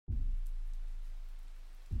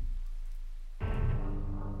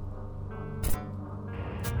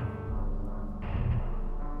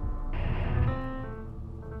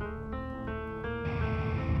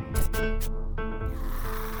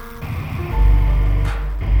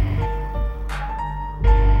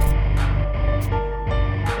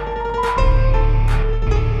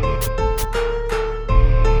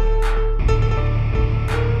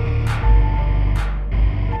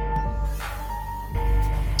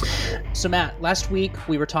So Matt, last week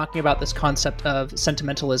we were talking about this concept of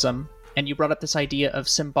sentimentalism, and you brought up this idea of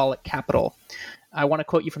symbolic capital. I want to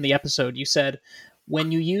quote you from the episode. You said,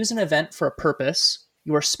 when you use an event for a purpose,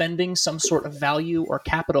 you are spending some sort of value or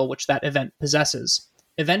capital which that event possesses.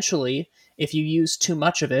 Eventually, if you use too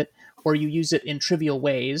much of it, or you use it in trivial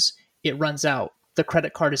ways, it runs out. The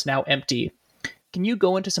credit card is now empty. Can you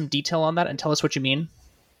go into some detail on that and tell us what you mean?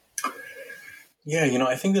 Yeah,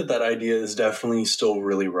 I think that idea is definitely still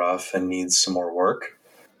really rough and needs some more work.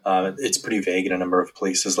 It's pretty vague in a number of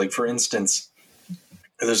places. Like, for instance,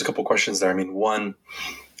 there's a couple questions there. I mean, one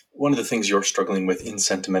of the things you're struggling with in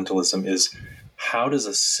sentimentalism is, how does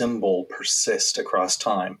a symbol persist across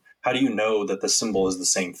time? How do you know that the symbol is the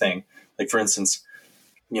same thing? Like, for instance,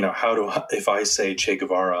 if I say Che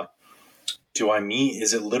Guevara,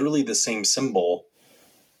 is it literally the same symbol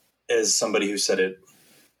as somebody who said it,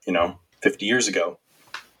 50 years ago?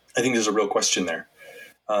 I think there's a real question there.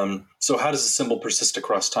 So how does a symbol persist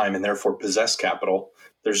across time and therefore possess capital?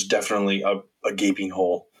 There's definitely a gaping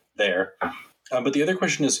hole there. But the other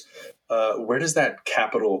question is, where does that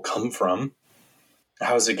capital come from?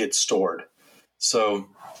 How does it get stored? So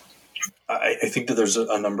I think that there's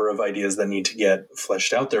a number of ideas that need to get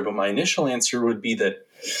fleshed out there. But my initial answer would be that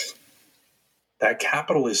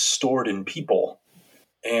capital is stored in people.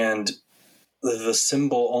 And the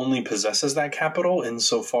symbol only possesses that capital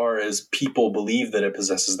insofar as people believe that it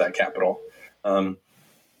possesses that capital. I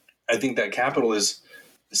think that capital is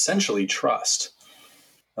essentially trust.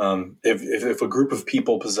 If a group of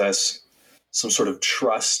people possess some sort of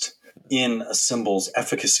trust in a symbol's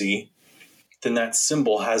efficacy, then that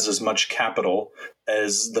symbol has as much capital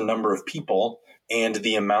as the number of people and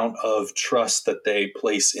the amount of trust that they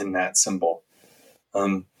place in that symbol.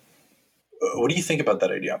 What do you think about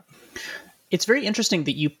that idea? It's very interesting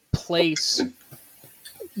that you place,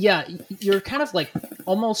 you're kind of like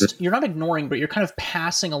almost, you're not ignoring, but you're kind of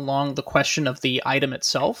passing along the question of the item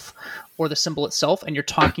itself or the symbol itself, and you're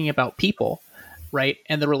talking about people, right?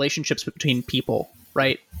 And the relationships between people,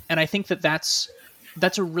 right? And I think that's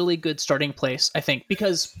a really good starting place, I think,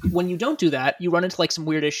 because when you don't do that, you run into like some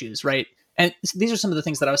weird issues, right? And these are some of the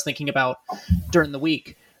things that I was thinking about during the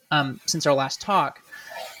week, since our last talk.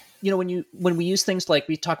 When we use things like,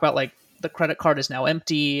 we talk about like, the credit card is now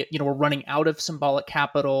empty, we're running out of symbolic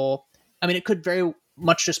capital. I mean, it could very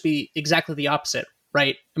much just be exactly the opposite,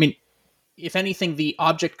 right? I mean, if anything, the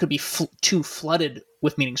object could be too flooded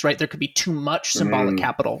with meanings, right? There could be too much symbolic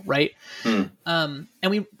capital, right? And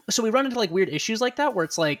we run into like weird issues like that, where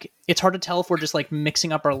it's like, it's hard to tell if we're just like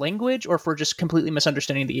mixing up our language or if we're just completely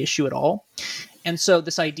misunderstanding the issue at all. And so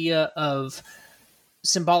this idea of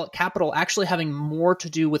symbolic capital actually having more to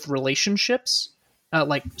do with relationships,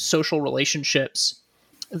 like social relationships,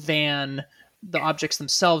 than the objects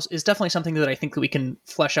themselves, is definitely something that I think that we can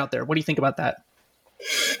flesh out there. What do you think about that?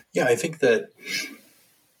 Yeah, I think that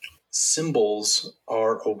symbols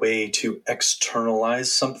are a way to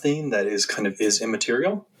externalize something that is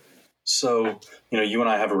immaterial. So, you and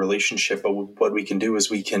I have a relationship, but what we can do is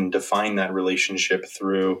we can define that relationship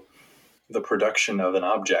through the production of an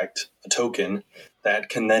object, a token, that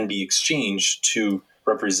can then be exchanged to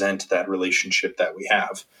represent that relationship that we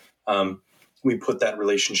have. We put that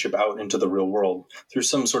relationship out into the real world through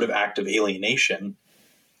some sort of act of alienation.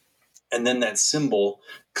 And then that symbol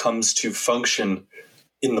comes to function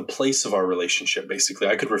in the place of our relationship, basically.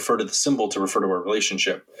 I could refer to the symbol to refer to our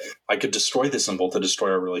relationship. I could destroy the symbol to destroy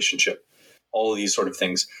our relationship. All of these sort of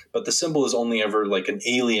things. But the symbol is only ever like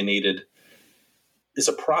is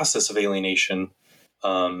a process of alienation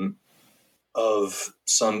of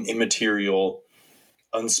some immaterial,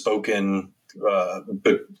 unspoken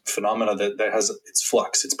phenomena that has its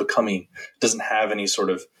flux, its becoming, doesn't have any sort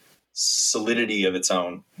of solidity of its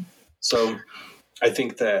own. So I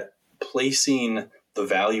think that placing the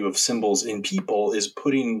value of symbols in people is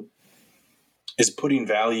putting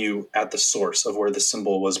value at the source of where the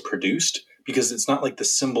symbol was produced, because it's not like the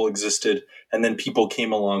symbol existed and then people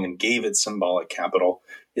came along and gave it symbolic capital.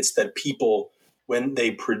 It's that people, when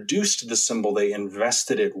they produced the symbol, they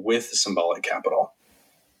invested it with symbolic capital.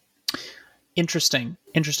 Interesting.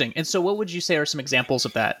 And so what would you say are some examples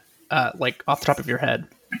of that, like off the top of your head?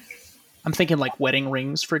 I'm thinking like wedding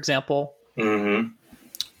rings, for example. Mm-hmm.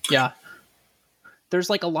 Yeah. There's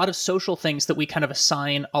like a lot of social things that we kind of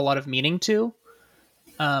assign a lot of meaning to.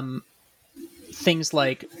 Things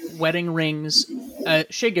like wedding rings.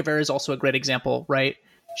 Che Guevara is also a great example, right?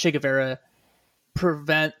 Che Guevara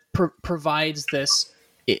provides this.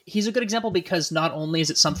 He's a good example because not only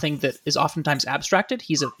is it something that is oftentimes abstracted,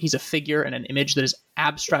 he's a figure and an image that is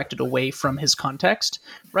abstracted away from his context,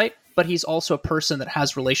 right? But he's also a person that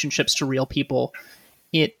has relationships to real people.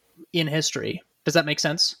 in history. Does that make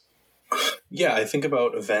sense? Yeah, I think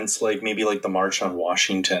about events like maybe like the March on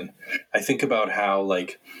Washington. I think about how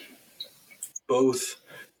like both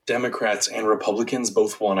Democrats and Republicans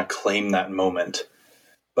both want to claim that moment,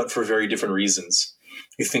 but for very different reasons.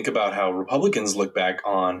 You think about how Republicans look back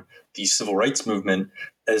on the civil rights movement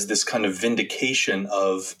as this kind of vindication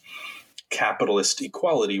of capitalist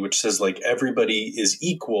equality, which says like everybody is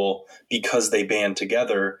equal because they band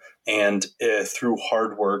together and through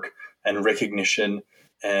hard work and recognition,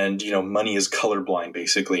 and money is colorblind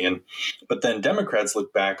basically. And but then Democrats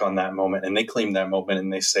look back on that moment and they claim that moment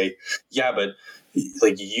and they say, yeah, but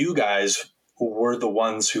like you guys were the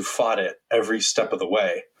ones who fought it every step of the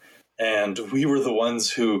way, and we were the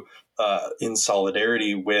ones who in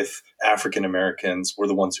solidarity with African Americans were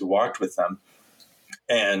the ones who walked with them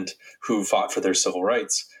and who fought for their civil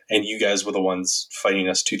rights, and you guys were the ones fighting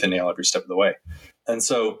us tooth and nail every step of the way. And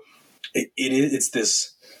so it is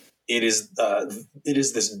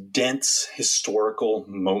this dense historical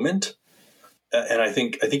moment, and I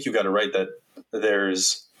think you got it right that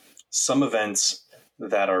there's some events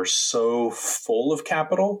that are so full of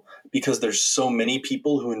capital because there's so many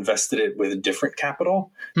people who invested it with different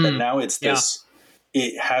capital that now it's this. Yeah.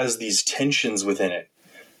 It has these tensions within it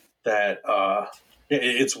that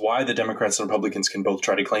it's why the Democrats and Republicans can both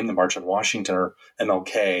try to claim the March on Washington or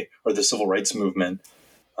MLK or the civil rights movement.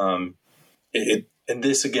 And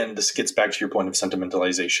this gets back to your point of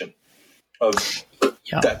sentimentalization, of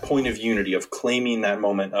that point of unity, of claiming that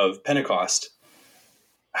moment of Pentecost.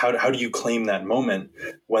 How do you claim that moment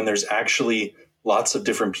when there's actually lots of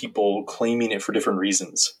different people claiming it for different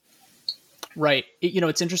reasons? Right.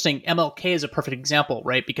 It's interesting. MLK is a perfect example,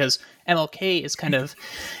 right? Because MLK is kind of,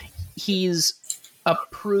 he's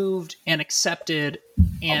approved and accepted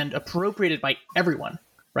and appropriated by everyone,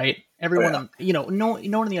 right? Everyone, no one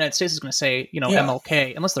in the United States is going to say,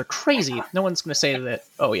 MLK, unless they're crazy. No one's going to say that,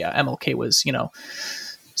 oh yeah, MLK was,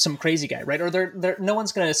 some crazy guy, right? Or no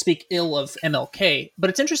one's going to speak ill of MLK. But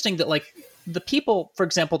it's interesting that like the people, for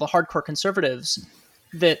example, the hardcore conservatives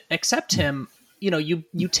that accept him,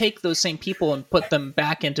 you take those same people and put them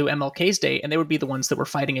back into MLK's day, and they would be the ones that were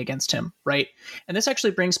fighting against him, right? And this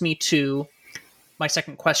actually brings me to my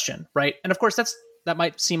second question, right? And of course, that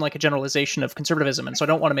might seem like a generalization of conservatism, and so I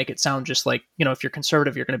don't want to make it sound just like, if you're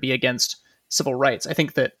conservative, you're going to be against civil rights. I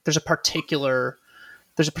think that there's a particular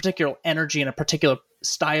energy and a particular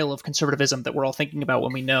style of conservatism that we're all thinking about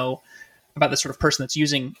when we know about this sort of person that's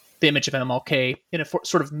using the image of MLK in a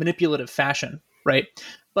sort of manipulative fashion, right?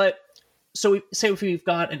 But so if we've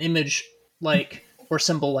got an image like, or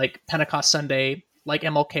symbol like Pentecost Sunday, like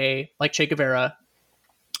MLK, like Che Guevara,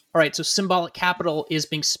 all right, so symbolic capital is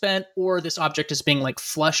being spent, or this object is being like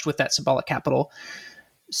flushed with that symbolic capital.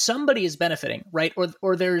 Somebody is benefiting, right?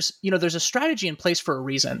 Or there's a strategy in place for a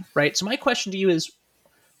reason, right? So my question to you is,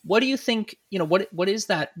 what do you think, what is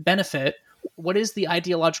that benefit? What is the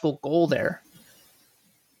ideological goal there?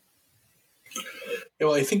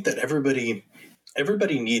 Well, I think that everybody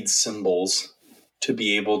needs symbols to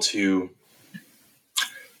be able to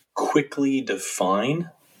quickly define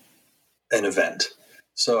an event.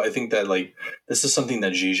 So I think that like this is something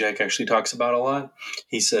that Zizek actually talks about a lot.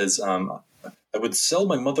 He says, I would sell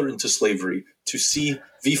my mother into slavery to see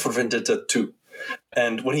V for Vendetta 2.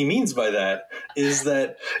 And what he means by that is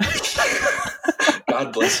that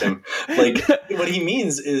God bless him. Like what he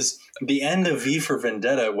means is the end of V for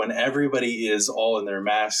Vendetta, when everybody is all in their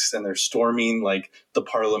masks and they're storming like the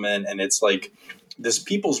parliament, and it's like this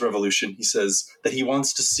people's revolution. He says that he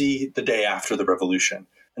wants to see the day after the revolution.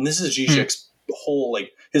 And this is Zizek's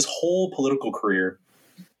his whole political career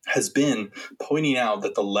has been pointing out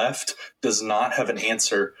that the left does not have an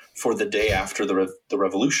answer for the day after the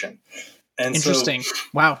revolution. And interesting. So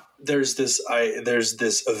wow. There's this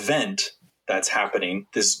event that's happening,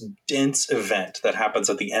 this dense event that happens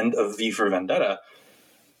at the end of V for Vendetta.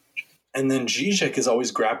 And then Zizek is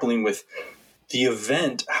always grappling with the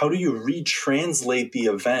event. How do you retranslate the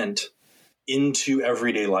event into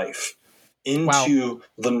everyday life, into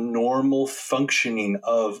the normal functioning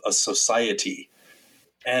of a society?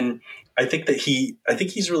 And I think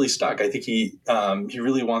he's really stuck. I think he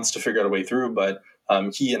really wants to figure out a way through, but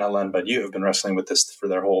he and Alain Badiou have been wrestling with this for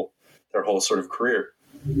their whole sort of career.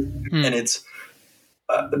 And it's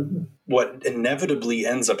what inevitably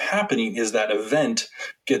ends up happening is that event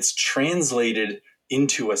gets translated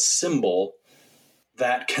into a symbol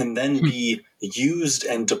that can then be used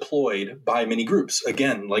and deployed by many groups.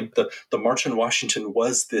 Again, like the March on Washington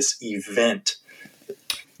was this event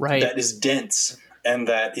that is dense, and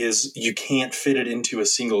that is, you can't fit it into a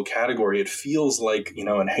single category. It feels like,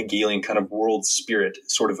 an Hegelian kind of world spirit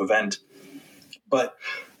sort of event. But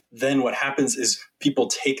then what happens is people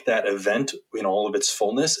take that event in all of its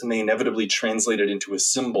fullness and they inevitably translate it into a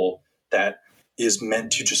symbol that is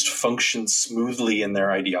meant to just function smoothly in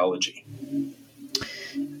their ideology.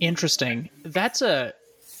 Interesting. That's a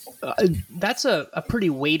pretty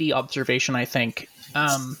weighty observation, I think.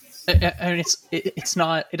 I mean, it's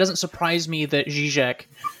not. It doesn't surprise me that Zizek,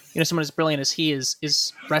 someone as brilliant as he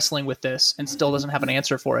is wrestling with this and still doesn't have an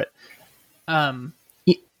answer for it.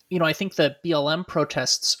 I think the BLM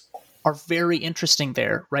protests are very interesting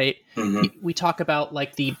there, right? Mm-hmm. We talk about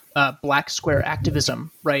like the black square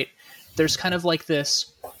activism, right? There's kind of like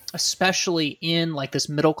this, especially in like this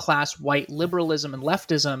middle class white liberalism and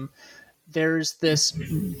leftism, there's this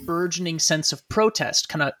burgeoning sense of protest.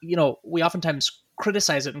 Kind of, we oftentimes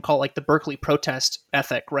criticize it and call it like the Berkeley protest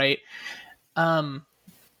ethic, right?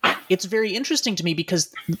 It's very interesting to me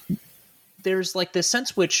because there's like this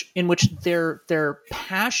sense in which their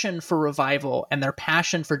passion for revival and their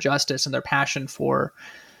passion for justice and their passion for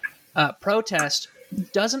protest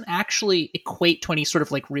doesn't actually equate to any sort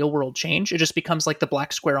of like real world change. It just becomes like the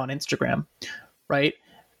black square on Instagram, right?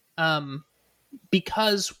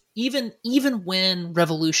 Because even when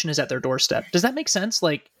revolution is at their doorstep, does that make sense?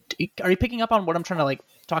 Like, are you picking up on what I'm trying to like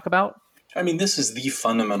talk about? I mean, this is the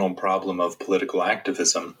fundamental problem of political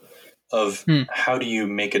activism. Of how do you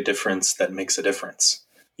make a difference that makes a difference,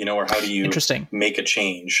 or how do you make a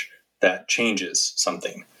change that changes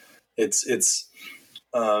something? And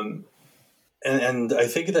I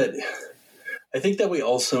think that we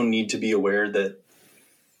also need to be aware that.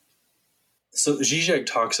 So Zizek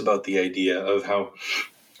talks about the idea of how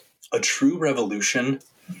a true revolution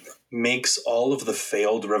makes all of the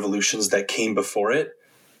failed revolutions that came before it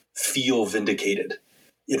feel vindicated.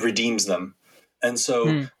 It redeems them. And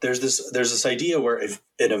so there's this idea where if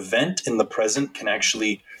an event in the present can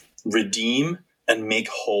actually redeem and make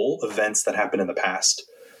whole events that happened in the past.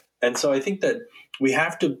 And so I think that we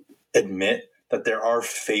have to admit that there are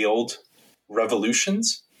failed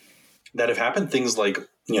revolutions that have happened, things like,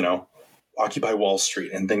 Occupy Wall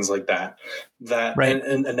Street and things like that, right.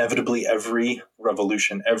 and inevitably every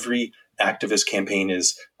revolution, every activist campaign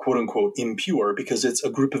is quote unquote impure because it's a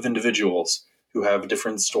group of individuals who have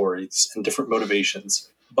different stories and different motivations.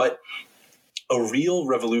 But a real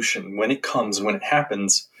revolution, when it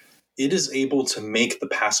happens, it is able to make the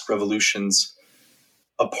past revolutions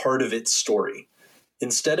a part of its story.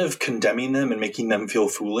 Instead of condemning them and making them feel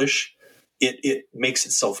foolish, it makes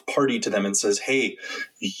itself party to them and says, hey,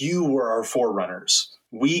 you were our forerunners.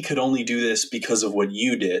 We could only do this because of what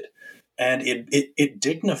you did. And it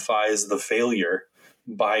dignifies the failure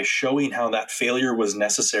by showing how that failure was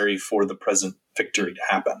necessary for the present victory to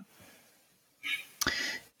happen.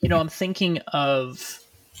 I'm thinking of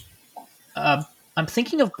Barack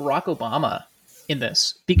Obama in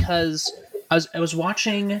this because I was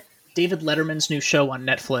watching David Letterman's new show on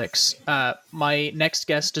Netflix. My Next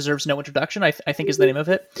Guest Deserves No Introduction, I think is the name of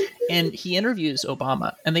it. And he interviews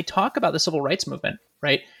Obama and they talk about the civil rights movement,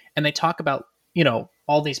 right? And they talk about,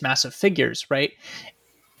 all these massive figures, right?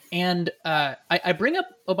 And I bring up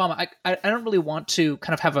Obama. I don't really want to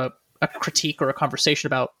kind of have a critique or a conversation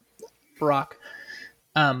about Barack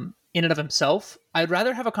in and of himself. I'd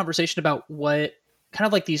rather have a conversation about what kind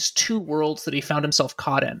of like these two worlds that he found himself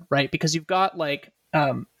caught in, right? Because you've got like,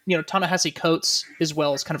 Ta-Nehisi Coates as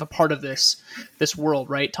well as kind of a part of this world,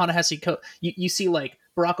 right? Ta-Nehisi Coates, you see like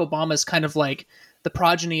Barack Obama is kind of like the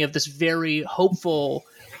progeny of this very hopeful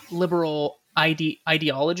liberal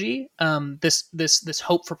ideology, this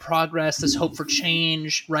hope for progress, this hope for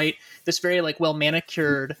change, right? This very like well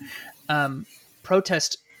manicured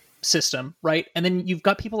protest system, right? And then you've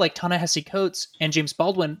got people like Ta-Nehisi Coates and James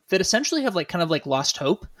Baldwin that essentially have like kind of like lost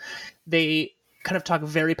hope. They kind of talk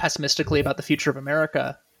very pessimistically about the future of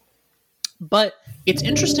America. But it's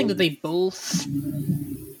interesting that they both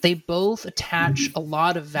attach a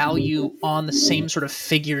lot of value on the same sort of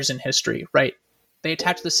figures in history, right? They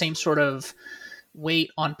attach the same sort of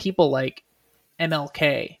weight on people like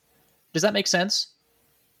MLK. Does that make sense?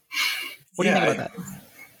 What do you think about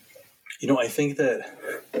that? I think that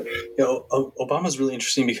Obama's really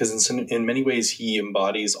interesting because in many ways he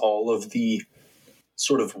embodies all of the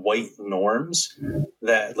sort of white norms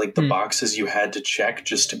that like the boxes you had to check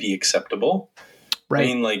just to be acceptable. Right. I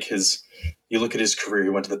mean, like you look at his career, he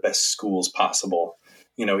went to the best schools possible.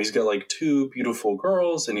 He's got like two beautiful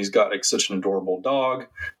girls and he's got like such an adorable dog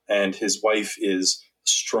and his wife is a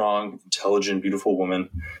strong, intelligent, beautiful woman.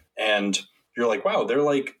 And you're like, wow, they're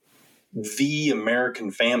like the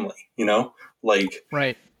American family, like,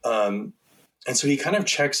 right. And so he kind of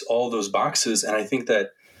checks all those boxes. And I think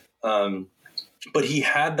that, but he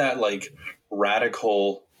had that like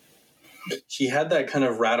radical he had that kind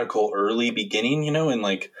of radical early beginning, in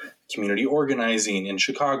like community organizing in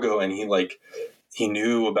Chicago, and he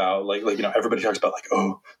knew about like everybody talks about like,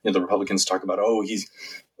 the Republicans talk about, he's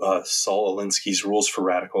Saul Alinsky's Rules for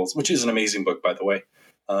Radicals, which is an amazing book, by the way.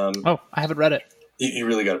 I haven't read it. You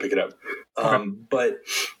really got to pick it up. Okay. But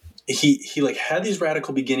he like had these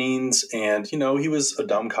radical beginnings, and he was a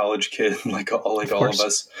dumb college kid like all of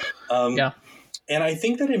us. Yeah. And I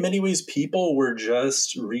think that in many ways people were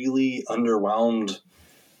just really underwhelmed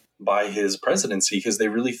by his presidency because they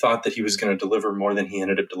really thought that he was going to deliver more than he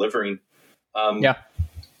ended up delivering. And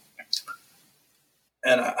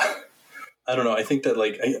I don't know. I think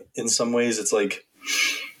that in some ways it's like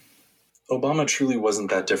Obama truly wasn't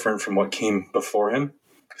that different from what came before him.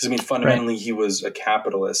 Because fundamentally He was a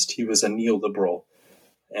capitalist. He was a neoliberal.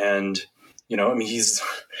 And,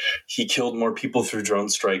 he killed more people through drone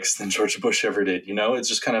strikes than George Bush ever did. It's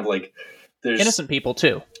just kind of like there's innocent people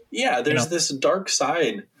too. Yeah. There's this dark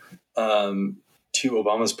side to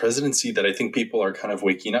Obama's presidency that I think people are kind of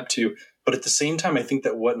waking up to. But at the same time, I think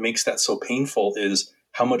that what makes that so painful is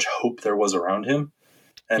how much hope there was around him,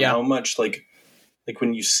 and how much like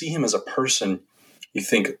when you see him as a person, you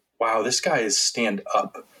think, wow, this guy is stand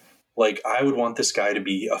up. Like I would want this guy to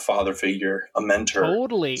be a father figure, a mentor,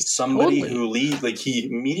 somebody who leads. Like he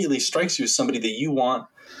immediately strikes you as somebody that you want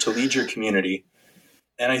to lead your community.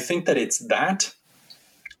 And I think that it's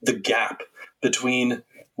the gap between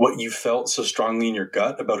what you felt so strongly in your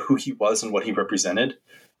gut about who he was and what he represented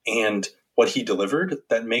and what he delivered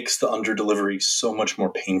that makes the under-delivery so much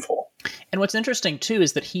more painful. And what's interesting too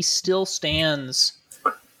is that he still stands,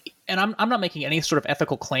 and I'm not making any sort of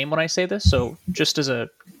ethical claim when I say this, so just as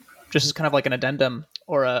kind of like an addendum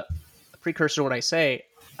or a precursor to what I say,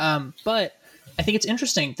 but I think it's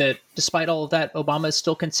interesting that despite all of that, Obama is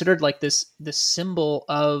still considered like this symbol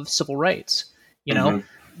of civil rights,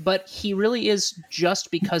 but he really is just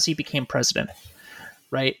because he became president,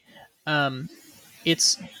 right?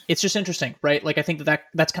 It's just interesting, right? Like I think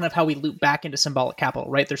that's kind of how we loop back into symbolic capital,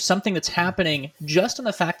 right? There's something that's happening just in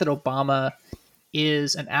the fact that Obama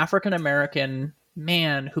is an African-American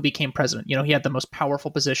man who became president. He had the most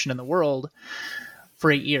powerful position in the world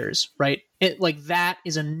for 8 years, right? It like that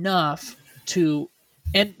is enough to,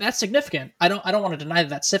 and that's significant. I don't want to deny that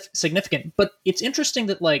that's significant, but it's interesting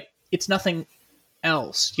that like it's nothing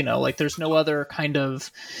else. Like there's no other kind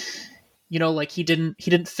of, like he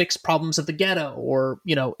didn't fix problems of the ghetto or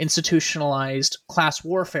institutionalized class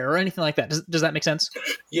warfare or anything like that. Does that make sense?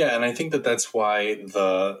 Yeah, and I think that that's why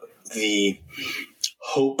the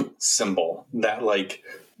hope symbol, that like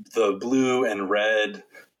the blue and red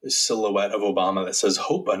silhouette of Obama that says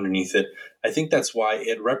hope underneath it, I think that's why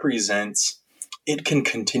it can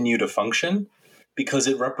continue to function because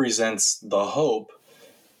it represents the hope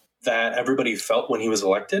that everybody felt when he was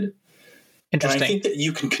elected. Interesting. And I think that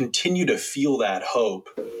you can continue to feel that hope,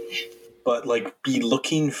 but like be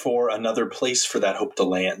looking for another place for that hope to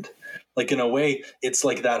land. Like in a way, it's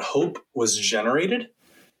like that hope was generated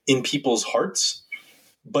in people's hearts,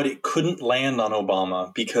 but it couldn't land on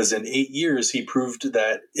Obama because in 8 years he proved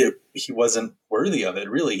that he wasn't worthy of it.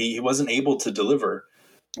 Really, he wasn't able to deliver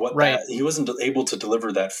he wasn't able to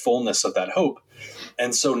deliver that fullness of that hope.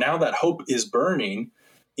 And so now that hope is burning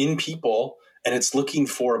in people, and it's looking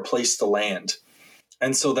for a place to land.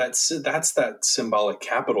 And so that's that symbolic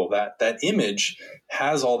capital. That image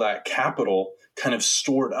has all that capital kind of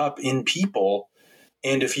stored up in people.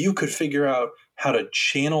 And if you could figure out how to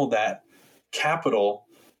channel that capital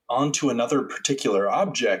onto another particular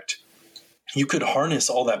object, you could harness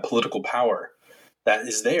all that political power that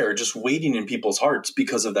is there just waiting in people's hearts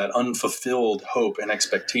because of that unfulfilled hope and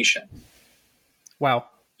expectation. Wow.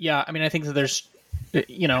 Yeah. I mean, I think that there's,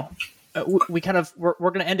 we're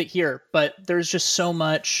going to end it here, but there's just so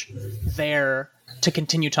much there to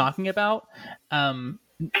continue talking about.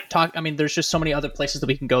 There's just so many other places that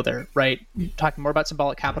we can go there, right? Talking more about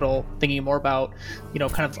symbolic capital, thinking more about,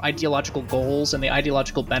 kind of ideological goals and the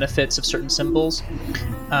ideological benefits of certain symbols.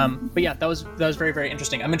 But yeah, that was very, very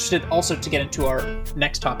interesting. I'm interested also to get into our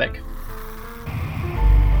next topic.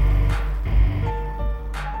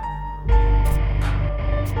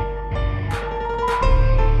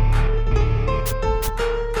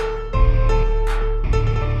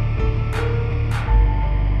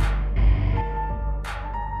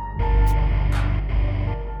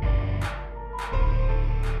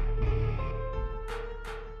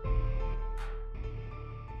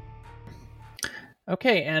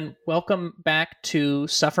 Okay, and welcome back to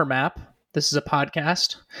Suffer Map. This is a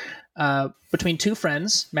podcast between two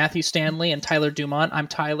friends, Matthew Stanley and Tyler Dumont. I'm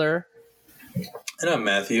Tyler. And I'm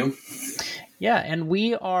Matthew. Yeah, and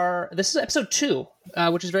this is episode 2,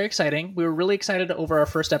 which is very exciting. We were really excited over our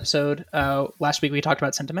first episode. Last week we talked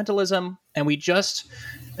about sentimentalism, and we just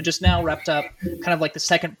now wrapped up kind of like the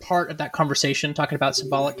second part of that conversation, talking about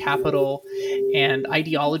symbolic capital and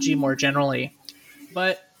ideology more generally.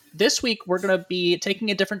 But this week we're going to be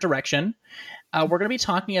taking a different direction. We're going to be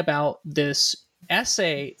talking about this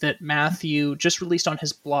essay that Matthew just released on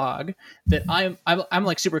his blog that I'm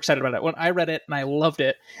like super excited about it. When I read it and I loved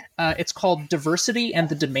it, it's called "Diversity and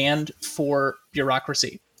the Demand for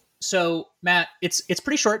Bureaucracy." So Matt, it's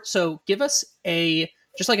pretty short. So give us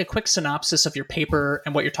just like a quick synopsis of your paper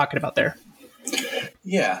and what you're talking about there.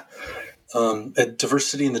 Yeah.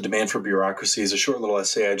 Diversity and the Demand for Bureaucracy is a short little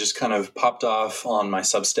essay I just kind of popped off on my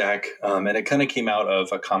Substack. And it kind of came out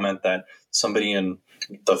of a comment that somebody in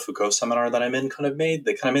the Foucault seminar that I'm in kind of made.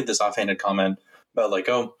 They kind of made this offhanded comment about like,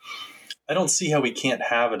 oh, I don't see how we can't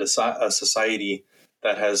have a society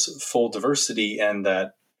that has full diversity and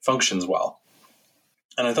that functions well.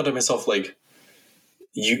 And I thought to myself, like,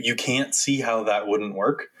 you can't see how that wouldn't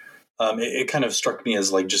work. It kind of struck me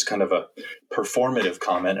as like just kind of a performative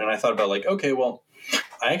comment. And I thought about like, okay, well,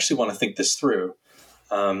 I actually want to think this through.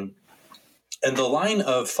 And the line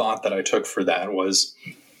of thought that I took for that was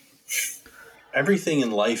everything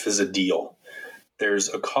in life is a deal. There's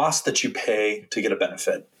a cost that you pay to get a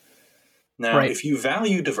benefit. Now, right. If you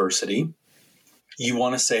value diversity, you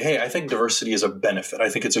want to say, hey, I think diversity is a benefit. I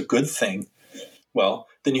think it's a good thing. Well,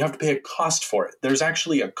 then you have to pay a cost for it. There's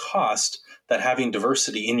actually a cost that having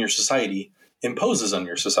diversity in your society imposes on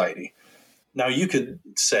your society. Now, you could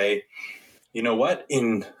say, you know what,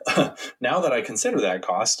 now that I consider that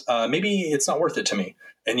cost, maybe it's not worth it to me.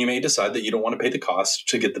 And you may decide that you don't want to pay the cost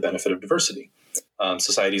to get the benefit of diversity.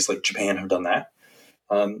 Societies like Japan have done that.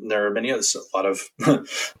 There are many others. A lot of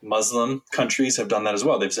Muslim countries have done that as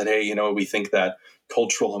well. They've said, hey, we think that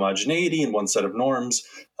cultural homogeneity and one set of norms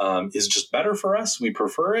is just better for us. We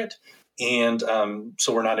prefer it. And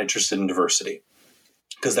so we're not interested in diversity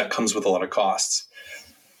because that comes with a lot of costs.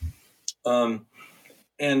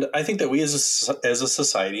 And I think that we as a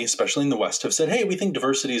society, especially in the West, have said, hey, we think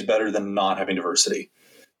diversity is better than not having diversity.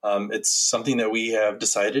 It's something that we have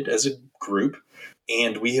decided as a group,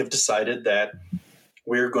 and we have decided that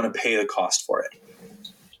we're going to pay the cost for it.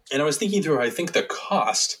 And I was thinking through, I think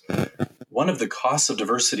one of the costs of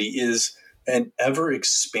diversity is an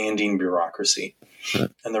ever-expanding bureaucracy.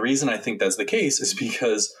 And the reason I think that's the case is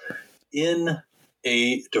because in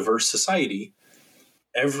a diverse society,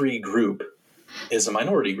 every group is a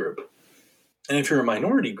minority group. And if you're a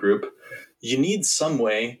minority group, you need some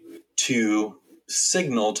way to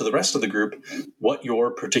signal to the rest of the group what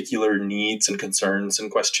your particular needs and concerns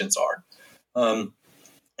and questions are.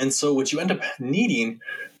 And so what you end up needing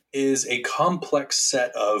is a complex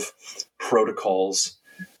set of protocols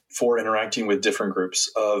for interacting with different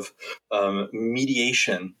groups, of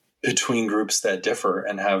mediation between groups that differ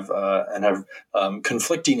and have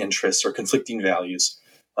conflicting interests or conflicting values.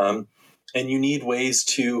 And you need ways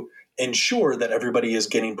to ensure that everybody is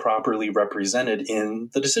getting properly represented in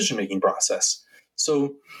the decision-making process.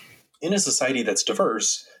 So in a society that's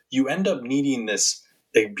diverse, you end up needing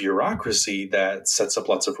a bureaucracy that sets up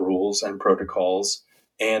lots of rules and protocols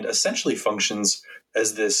and essentially functions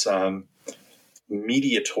as this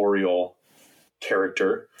mediatorial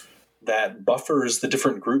character that buffers the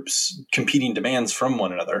different groups' competing demands from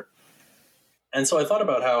one another. And so I thought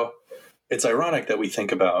about how it's ironic that we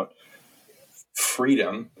think about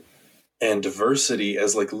freedom and diversity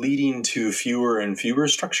as like leading to fewer and fewer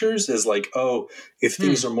structures, as like, oh, if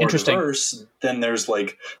things are more diverse, then there's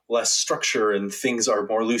like less structure and things are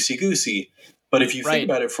more loosey-goosey. But if you think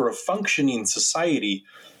about it, for a functioning society,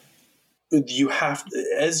 you have,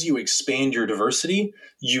 as you expand your diversity,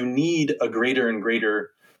 you need a greater and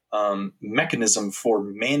greater mechanism for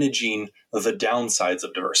managing the downsides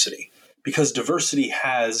of diversity, because diversity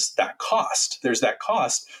has that cost. There's that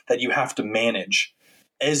cost that you have to manage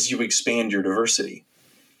as you expand your diversity.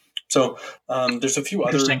 So there's a few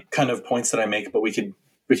other kind of points that I make, but we could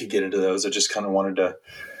get into those. I just kind of wanted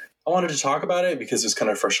to talk about it because it's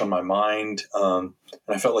kind of fresh on my mind, and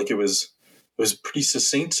I felt like it was pretty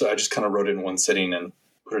succinct. So I just kind of wrote it in one sitting and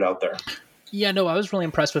put it out there. Yeah, no, I was really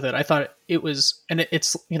impressed with it. I thought it was, and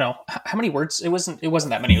it's, how many words? It wasn't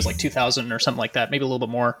that many. It was like 2,000 or something like that, maybe a little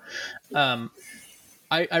bit more.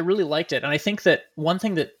 I really liked it. And I think that one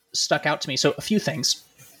thing that stuck out to me, so a few things,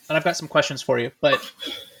 and I've got some questions for you, but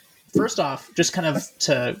first off, just kind of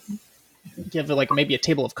to give like maybe a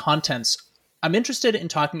table of contents, I'm interested in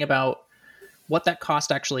talking about what that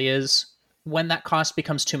cost actually is, when that cost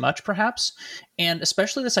becomes too much, perhaps, and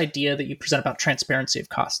especially this idea that you present about transparency of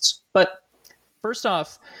costs. But first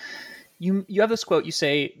off, you have this quote. You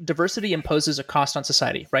say diversity imposes a cost on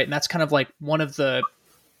society, right? And that's kind of like one of the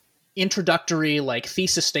introductory like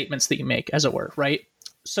thesis statements that you make, as it were, right?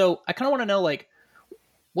 So I kind of want to know, like,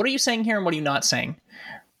 what are you saying here and what are you not saying,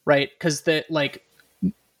 right? Because that, like,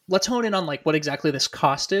 let's hone in on like what exactly this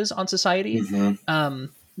cost is on society,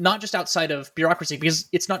 not just outside of bureaucracy, because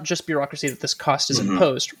it's not just bureaucracy that this cost is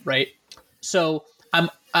imposed, right? So I'm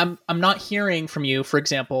not hearing from you, for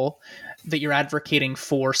example, that you're advocating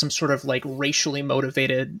for some sort of like racially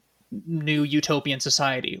motivated new utopian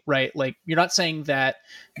society, right? Like, you're not saying that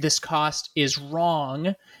this cost is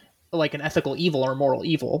wrong, like an ethical evil or moral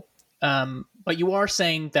evil, but you are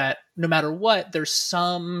saying that no matter what, there's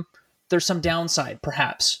some downside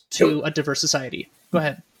perhaps to a diverse society. Go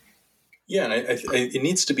ahead. Yeah, and it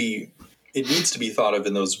needs to be thought of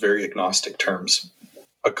in those very agnostic terms.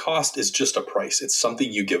 A cost is just a price. It's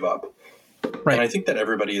something you give up. Right. And I think that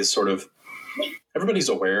everybody's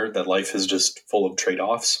aware that life is just full of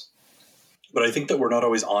trade-offs. But I think that we're not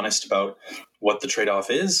always honest about what the trade-off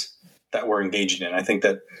is that we're engaging in. I think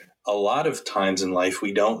that a lot of times in life,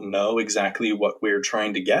 we don't know exactly what we're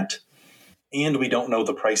trying to get, and we don't know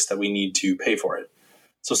the price that we need to pay for it.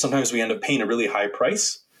 So sometimes we end up paying a really high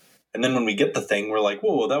price, and then when we get the thing, we're like,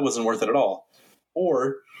 whoa, that wasn't worth it at all.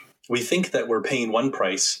 Or we think that we're paying one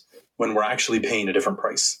price when we're actually paying a different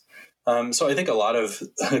price. So I think a lot of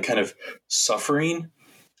kind of suffering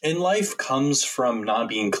in life comes from not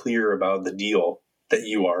being clear about the deal that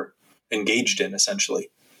you are engaged in, essentially.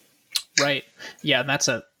 Right. Yeah, that's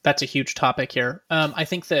a huge topic here. I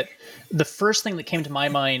think that the first thing that came to my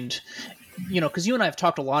mind, because you and I have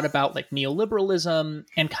talked a lot about like neoliberalism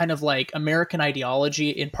and kind of like American ideology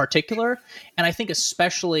in particular. And I think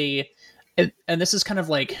especially, and this is kind of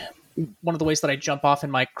like one of the ways that I jump off in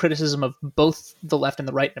my criticism of both the left and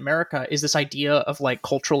the right in America, is this idea of like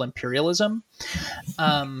cultural imperialism.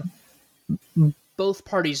 Both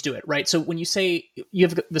parties do it, right? So when you say, you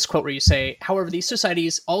have this quote where you say, however, these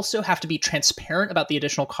societies also have to be transparent about the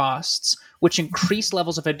additional costs, which increased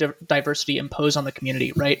levels of diversity impose on the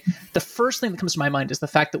community, right? The first thing that comes to my mind is the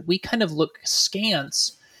fact that we kind of look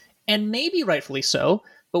askance, and maybe rightfully so,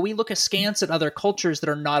 but we look askance at other cultures that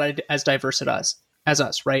are not as diverse as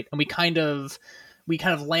us, right? And we kind of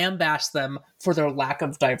lambaste them for their lack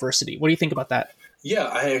of diversity. What do you think about that? Yeah,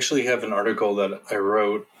 I actually have an article that I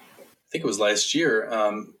wrote, I think it was last year,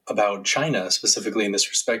 about China specifically in this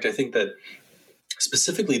respect. I think that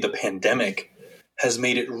specifically the pandemic has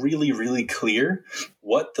made it really, really clear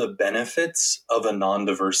what the benefits of a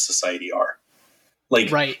non-diverse society are.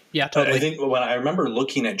 Like, right. Yeah, totally. I think when I remember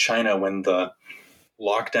looking at China when the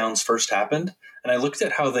lockdowns first happened, and I looked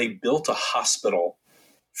at how they built a hospital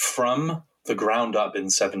from the ground up in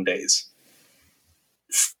 7 days.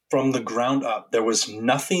 From the ground up, there was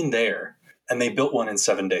nothing there. And they built one in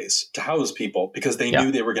 7 days to house people because they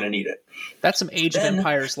knew they were going to need it. That's some Age of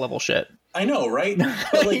Empires level shit. I know, right?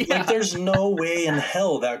 But like there's no way in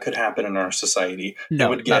hell that could happen in our society.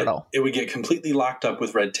 No, not at all. It would get completely locked up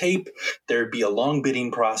with red tape. There'd be a long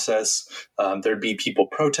bidding process. There'd be people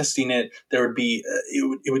protesting it. There would be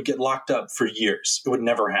it would get locked up for years. It would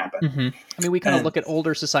never happen. Mm-hmm. I mean, we kind of look at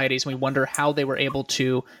older societies and we wonder how they were able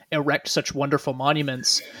to erect such wonderful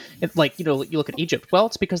monuments. Like, you look at Egypt. Well,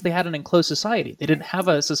 it's because they had an enclosed society. They didn't have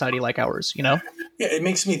a society like ours, Yeah, it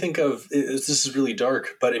makes me think of, this is really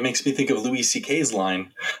dark, but it makes me think of Louis C.K.'s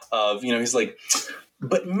line of, he's like,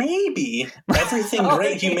 but maybe everything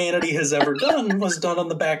great humanity has ever done was done on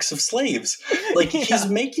the backs of slaves. Like, he's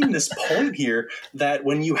making this point here that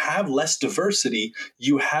when you have less diversity,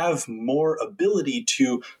 you have more ability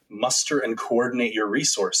to muster and coordinate your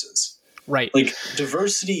resources. Right. Like,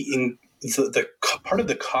 diversity in the part of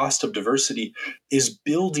the cost of diversity is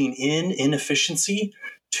building in inefficiency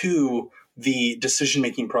to the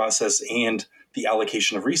decision-making process and the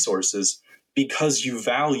allocation of resources because you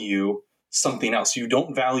value something else. You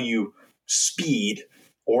don't value speed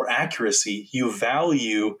or accuracy. You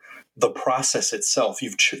value the process itself.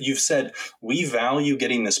 You've said, we value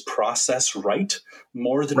getting this process right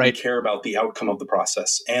more than we care about the outcome of the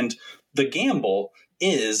process. And the gamble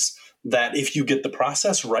is that if you get the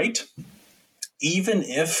process right, even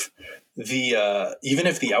if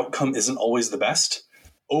the outcome isn't always the best,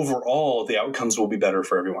 overall the outcomes will be better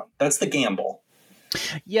for everyone. That's the gamble.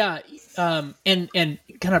 Yeah, and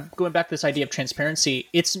kind of going back to this idea of transparency,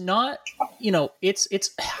 it's not, it's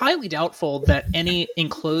highly doubtful that any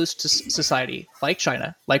enclosed society like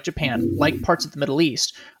China, like Japan, like parts of the Middle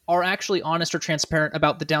East are actually honest or transparent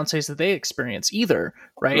about the downsides that they experience either,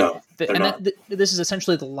 right? No, this is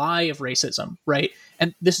essentially the lie of racism, right?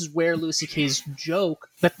 And this is where Louis C.K.'s joke,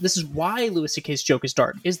 but this is why Louis C.K.'s joke is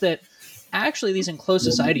dark, is that actually these enclosed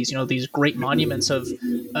societies, these great monuments of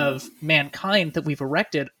mankind that we've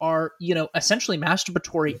erected are, essentially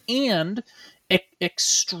masturbatory and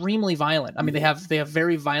extremely violent. I mean, they have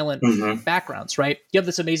very violent backgrounds, right? You have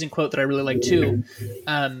this amazing quote that I really like too,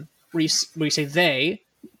 where you say they,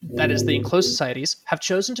 that is the enclosed societies, have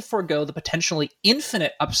chosen to forego the potentially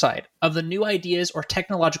infinite upside of the new ideas or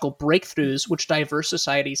technological breakthroughs which diverse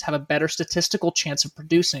societies have a better statistical chance of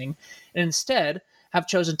producing, and instead have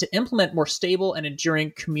chosen to implement more stable and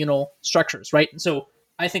enduring communal structures, right? And so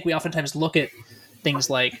I think we oftentimes look at things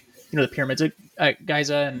like, the pyramids of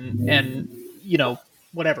Giza and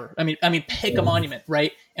whatever. I mean, pick a monument,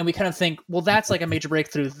 right? And we kind of think, well, that's like a major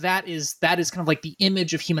breakthrough. That is kind of like the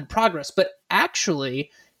image of human progress. But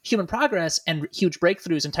actually, human progress and huge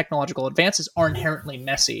breakthroughs and technological advances are inherently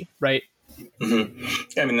messy, right?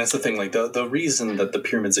 Mm-hmm. I mean, that's the thing. Like the reason that the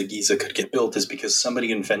pyramids of Giza could get built is because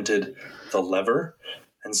somebody invented the lever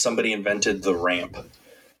and somebody invented the ramp.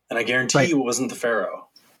 And I guarantee you it wasn't the pharaoh.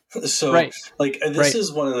 So this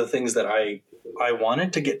is one of the things that I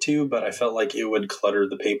wanted to get to, but I felt like it would clutter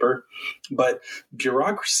the paper. But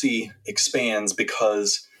bureaucracy expands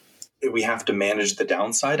because we have to manage the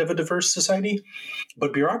downside of a diverse society.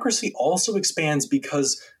 But bureaucracy also expands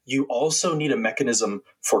because you also need a mechanism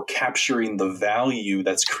for capturing the value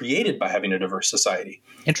that's created by having a diverse society.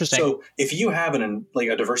 Interesting. So if you have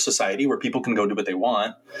a diverse society where people can go do what they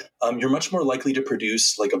want, you're much more likely to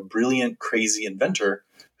produce like a brilliant, crazy inventor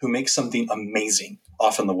who makes something amazing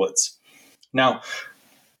off in the woods. Now,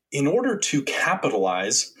 in order to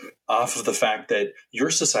capitalize off of the fact that your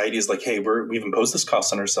society is like, hey, we've imposed this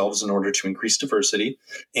cost on ourselves in order to increase diversity.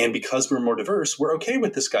 And because we're more diverse, we're okay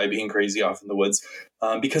with this guy being crazy off in the woods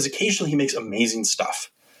because occasionally he makes amazing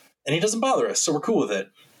stuff and he doesn't bother us. So we're cool with it.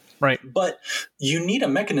 Right. But you need a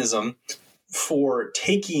mechanism for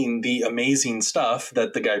taking the amazing stuff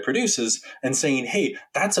that the guy produces and saying, hey,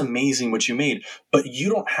 that's amazing what you made, but you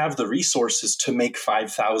don't have the resources to make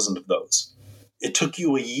 5,000 of those. It took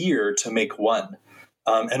you a year to make one.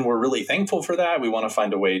 And we're really thankful for that. We want to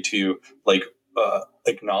find a way to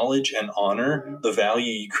acknowledge and honor the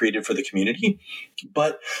value you created for the community.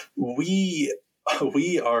 But we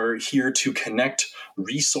are here to connect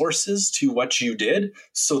resources to what you did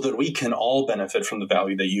so that we can all benefit from the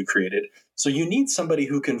value that you created. So you need somebody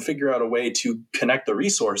who can figure out a way to connect the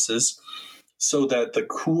resources so that the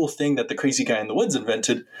cool thing that the crazy guy in the woods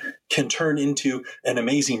invented can turn into an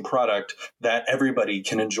amazing product that everybody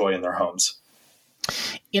can enjoy in their homes.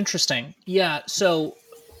 Interesting. Yeah. So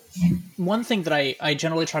one thing that I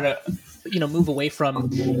generally try to, move away from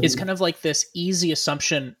is kind of like this easy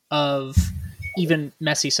assumption of even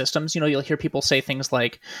messy systems. You'll hear people say things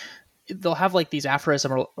like, they'll have like these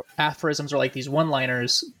aphorisms or like these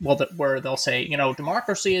one-liners, where they'll say,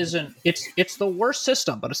 democracy it's the worst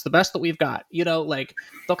system, but it's the best that we've got. Like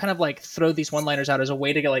they'll kind of like throw these one-liners out as a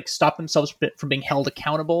way to like stop themselves from being held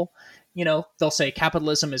accountable. They'll say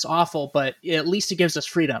capitalism is awful, but at least it gives us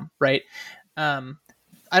freedom, right?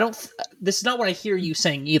 This is not what I hear you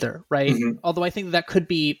saying either, right? Mm-hmm. Although I think that could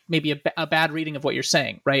be maybe a bad reading of what you're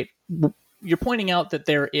saying, right? You're pointing out that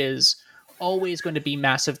there is always going to be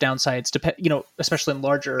massive downsides, especially in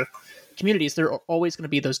larger communities. There are always going to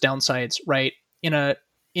be those downsides, right? In a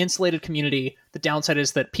insulated community, the downside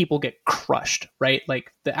is that people get crushed, right?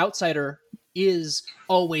 Like the outsider is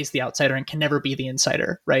always the outsider and can never be the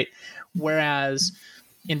insider, right? Whereas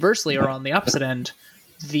inversely, or on the opposite end,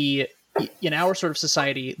 in our sort of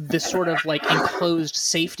society, this sort of like enclosed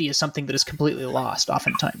safety is something that is completely lost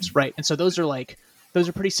oftentimes, right? And so those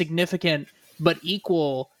are pretty significant but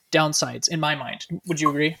equal downsides in my mind. Would you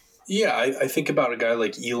agree? Yeah, I think about a guy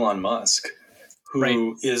like Elon Musk,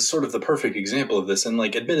 who is sort of the perfect example of this. And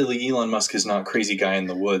like, admittedly, Elon Musk is not crazy guy in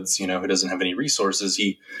the woods, who doesn't have any resources.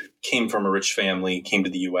 He came from a rich family, came to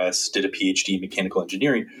the US, did a PhD in mechanical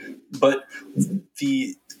engineering. But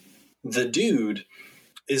the dude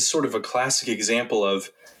is sort of a classic example of,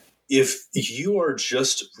 if you are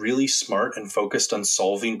just really smart and focused on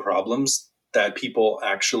solving problems that people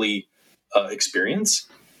actually experience,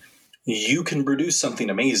 you can produce something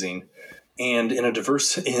amazing. And in a diverse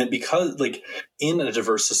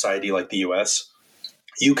society like the US,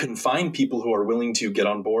 you can find people who are willing to get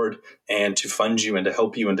on board and to fund you and to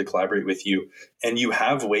help you and to collaborate with you. And you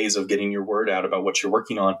have ways of getting your word out about what you're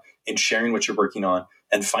working on and sharing what you're working on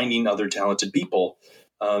and finding other talented people.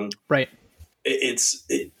 It's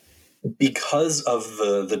because of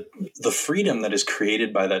the freedom that is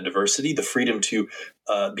created by that diversity, the freedom to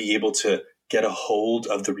be able to get a hold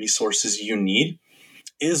of the resources you need,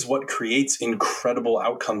 is what creates incredible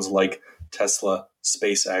outcomes like Tesla,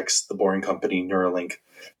 SpaceX, The Boring Company, Neuralink,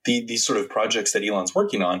 these sort of projects that Elon's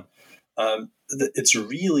working on. It's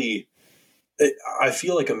really, I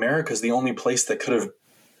feel like America is the only place that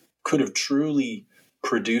could have truly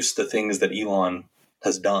produced the things that Elon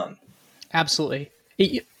has done. Absolutely.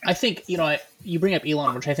 I think, you bring up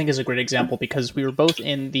Elon, which I think is a great example because we were both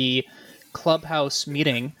in the Clubhouse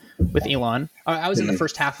meeting with Elon. I was in the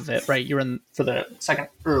first half of it, right? You were in for the second,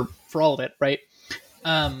 or for all of it, right?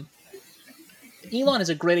 Elon is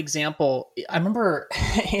a great example. I remember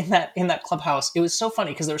in that Clubhouse, it was so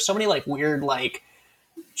funny because there were so many like weird, like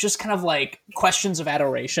just kind of like questions of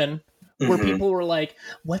adoration where people were like,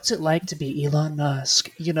 what's it like to be Elon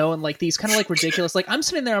Musk? And like these kind of like ridiculous, like I'm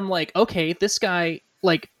sitting there, I'm like, okay, this guy,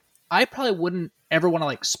 like I probably wouldn't ever want to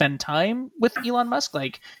like spend time with Elon Musk.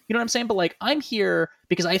 Like, you know what I'm saying? But like, I'm here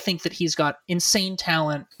because I think that he's got insane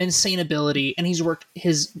talent, insane ability, and he's worked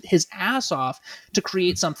his ass off to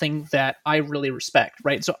create something that I really respect.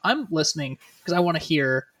 Right. So I'm listening because I want to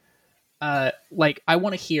hear,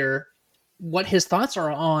 what his thoughts are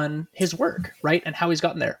on his work, right? And how he's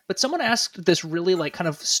gotten there. But someone asked this really like kind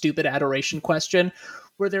of stupid adoration question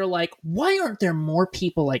where they're like, why aren't there more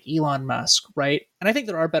people like Elon Musk, right? And I think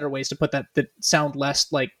there are better ways to put that sound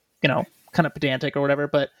less like, kind of pedantic or whatever.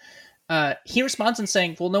 But he responds in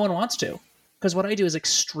saying, well, no one wants to, because what I do is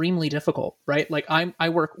extremely difficult, right? Like I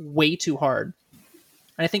work way too hard.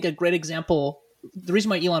 And I think a great example, the reason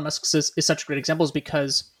why Elon Musk is such a great example is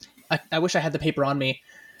because I wish I had the paper on me,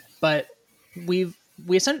 but we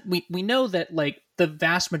know that like the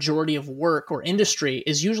vast majority of work or industry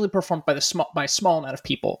is usually performed by a small amount of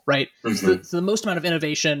people, right? So the most amount of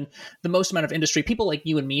innovation, the most amount of industry, people like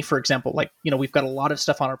you and me, for example, like, we've got a lot of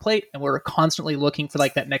stuff on our plate and we're constantly looking for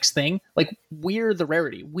like that next thing. Like we're the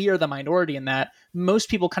rarity. We are the minority in that. Most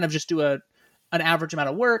people kind of just do an average amount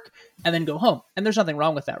of work and then go home. And there's nothing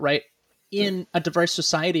wrong with that, right? In a diverse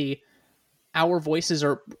society, our voices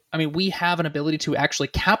we have an ability to actually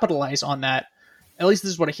capitalize on that. At least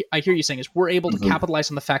this is what I hear you saying, is we're able to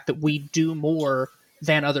capitalize on the fact that we do more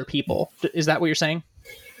than other people. Is that what you're saying?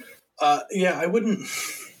 Yeah, I wouldn't.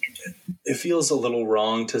 It feels a little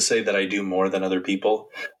wrong to say that I do more than other people.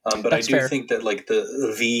 But that's I do fair. Think that like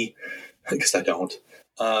because I don't.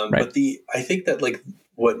 Right. But I think that like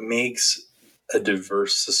what makes a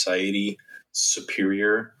diverse society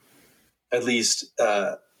superior, at least,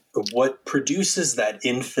 what produces that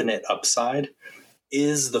infinite upside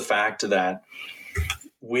is the fact that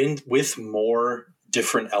with more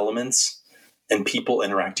different elements and people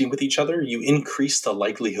interacting with each other, you increase the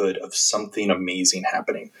likelihood of something amazing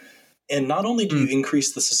happening. And not only do you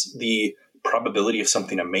increase the probability of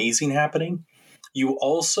something amazing happening, you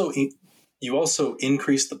also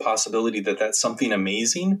increase the possibility that something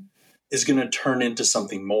amazing is going to turn into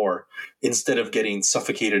something more, instead of getting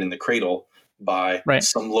suffocated in the cradle by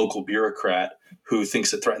some local bureaucrat who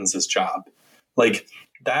thinks it threatens his job. Like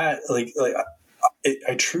that,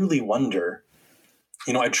 I truly wonder,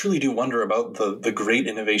 I truly do wonder about the great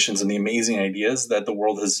innovations and the amazing ideas that the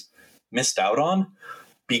world has missed out on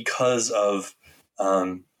because of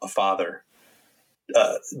a father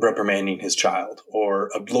reprimanding his child,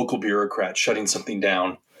 or a local bureaucrat shutting something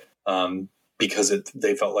down because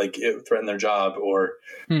they felt like it threatened their job, or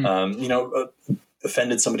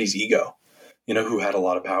offended somebody's ego, who had a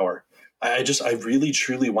lot of power. I really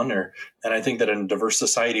truly wonder, and I think that in a diverse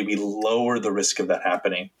society we lower the risk of that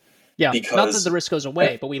happening. Yeah, because not that the risk goes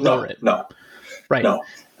away, but we lower it. No, right. No.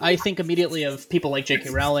 I think immediately of people like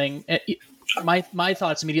J.K. Rowling. My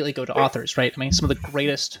thoughts immediately go to authors, right? I mean, some of the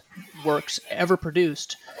greatest works ever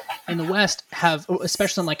produced in the West have,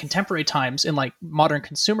 especially in like contemporary times, in like modern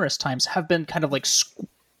consumerist times, have been kind of like,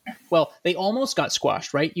 they almost got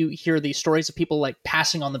squashed, right? You hear these stories of people like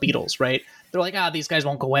passing on the Beatles, right? They're like, these guys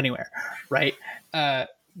won't go anywhere, right? The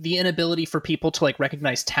inability for people to like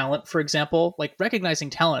recognize talent, for example, like recognizing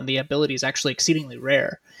talent and the ability is actually exceedingly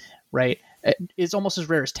rare, right? It's almost as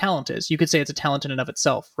rare as talent is. You could say it's a talent in and of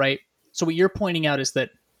itself, right? So what you're pointing out is that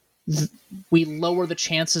we lower the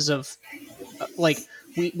chances of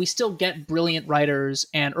we still get brilliant writers,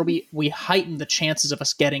 or we heighten the chances of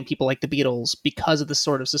us getting people like the Beatles because of the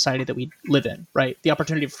sort of society that we live in, right? The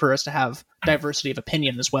opportunity for us to have diversity of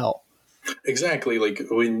opinion as well. Exactly. Like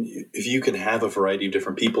if you can have a variety of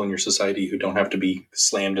different people in your society who don't have to be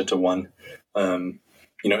slammed into one,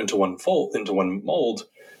 into one mold,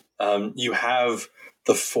 you have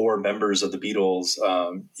the four members of the Beatles.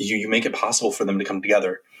 You make it possible for them to come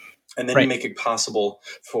together, and then you make it possible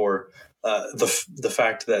for the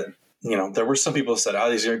fact that there were some people who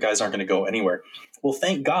said, these guys aren't going to go anywhere. Well,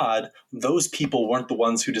 thank God those people weren't the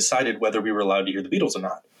ones who decided whether we were allowed to hear the Beatles or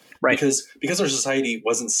not. Right. Because our society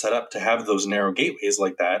wasn't set up to have those narrow gateways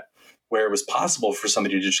like that, where it was possible for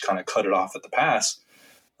somebody to just kind of cut it off at the pass.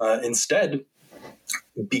 Instead,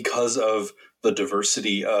 because of the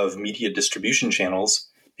diversity of media distribution channels,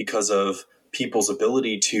 because of people's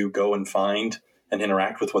ability to go and find and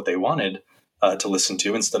interact with what they wanted to listen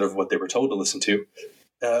to instead of what they were told to listen to,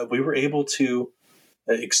 we were able to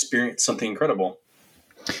experience something incredible.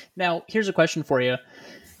 Now, here's a question for you.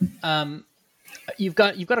 You've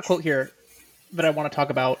got a quote here that I want to talk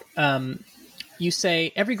about. You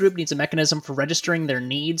say every group needs a mechanism for registering their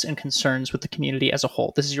needs and concerns with the community as a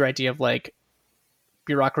whole. This is your idea of like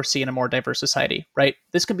bureaucracy in a more diverse society, right?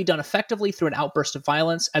 This can be done effectively through an outburst of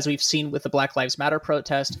violence, as we've seen with the Black Lives Matter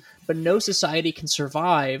protest, but no society can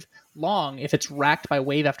survive long if it's racked by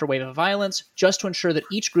wave after wave of violence just to ensure that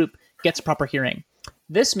each group gets proper hearing.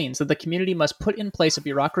 This means that the community must put in place a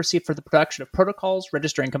bureaucracy for the production of protocols,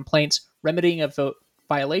 registering complaints, remedying of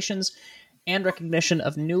violations, and recognition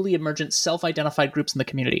of newly emergent self-identified groups in the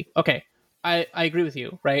community. Okay, I agree with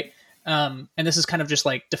you, right? And this is kind of just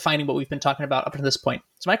like defining what we've been talking about up to this point.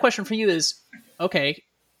 So my question for you is, okay,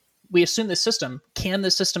 we assume this system. Can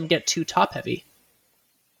this system get too top-heavy?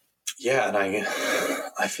 Yeah, and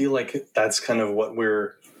I feel like that's kind of what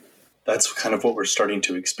we're starting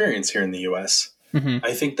to experience here in the U.S. Mm-hmm.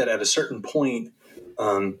 I think that at a certain point,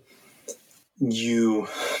 how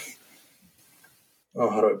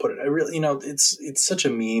do I put it? I really, it's such a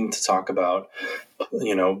meme to talk about,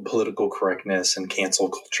 political correctness and cancel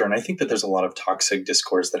culture. And I think that there's a lot of toxic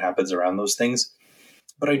discourse that happens around those things.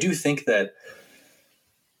 But I do think that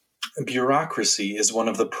bureaucracy is one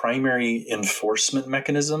of the primary enforcement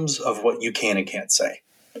mechanisms of what you can and can't say.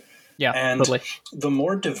 Yeah, and totally. The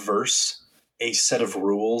more diverse a set of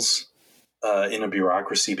rules in a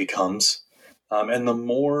bureaucracy becomes, and the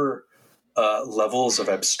more levels of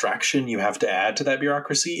abstraction you have to add to that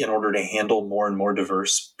bureaucracy in order to handle more and more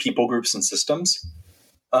diverse people groups and systems,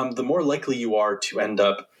 the more likely you are to end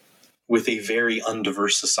up with a very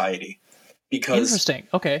undiverse society. Because interesting.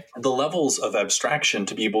 Okay. The levels of abstraction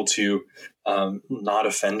to be able to not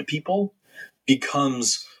offend people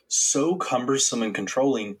becomes so cumbersome and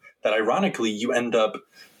controlling that ironically you end up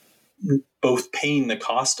both paying the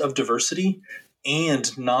cost of diversity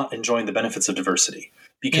and not enjoying the benefits of diversity.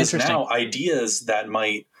 Because now ideas that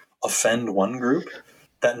might offend one group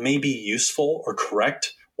that may be useful or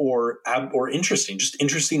correct or interesting, just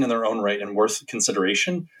interesting in their own right and worth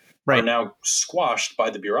consideration, are now squashed by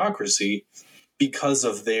the bureaucracy because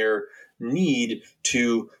of their need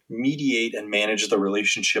to mediate and manage the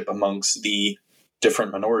relationship amongst the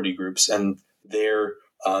different minority groups and their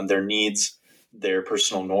needs, their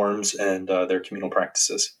personal norms, and their communal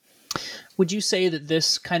practices. Would you say that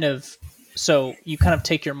this kind of, so you kind of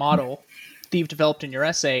take your model that you've developed in your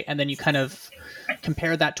essay and then you kind of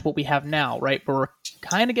compare that to what we have now, right? Where we're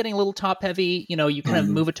kind of getting a little top heavy, you kind of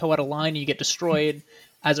move a toe out of line and you get destroyed,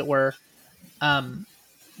 as it were.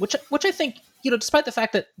 Which I think, despite the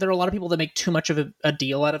fact that there are a lot of people that make too much of a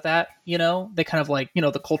deal out of that, they kind of like,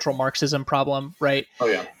 the cultural Marxism problem, right? Oh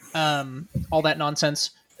yeah. All that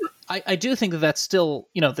nonsense. I do think that that's still,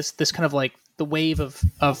 this kind of like the wave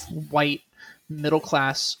of white middle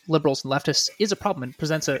class liberals and leftists is a problem and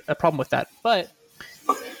presents a problem with that. But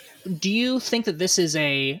do you think that this is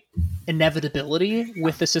a inevitability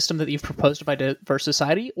with the system that you've proposed by diverse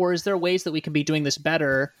society, or is there ways that we can be doing this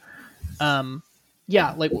better? What do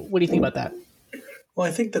you think about that? Well,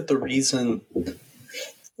 I think that the reason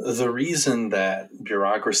that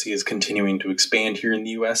bureaucracy is continuing to expand here in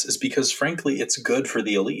the U.S. is because, frankly, it's good for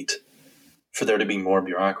the elite for there to be more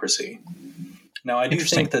bureaucracy. Now, I do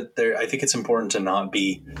think that I think it's important to not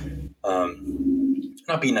be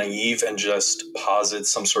naive and just posit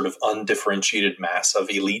some sort of undifferentiated mass of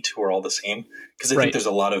elite who are all the same, because I think there's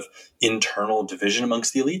a lot of internal division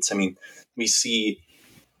amongst the elites. I mean, we see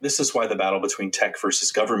this is why the battle between tech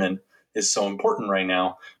versus government is so important right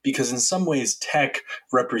now, because in some ways tech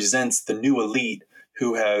represents the new elite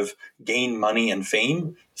who have gained money and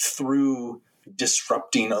fame through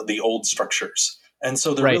disrupting the old structures. And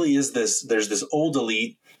so there really is there's this old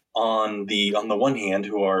elite on the one hand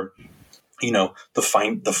who are,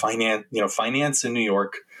 finance in New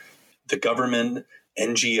York, the government,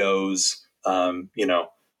 NGOs,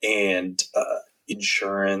 and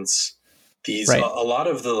insurance, a lot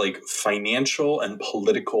of the like financial and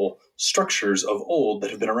political structures of old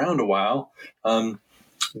that have been around a while.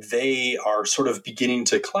 They are sort of beginning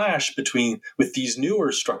to clash with these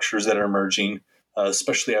newer structures that are emerging,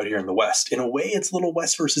 especially out here in the West. In a way, it's a little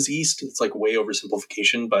West versus East. It's like way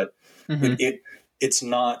oversimplification, but it's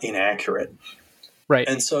not inaccurate. Right.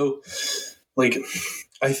 And so,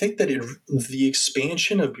 I think that the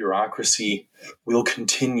expansion of bureaucracy will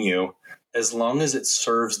continue as long as it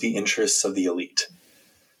serves the interests of the elite.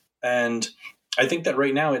 And I think that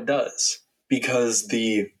right now it does, because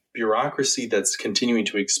the bureaucracy that's continuing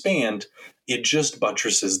to expand, it just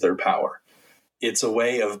buttresses their power. It's a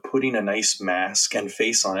way of putting a nice mask and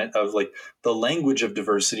face on it of like the language of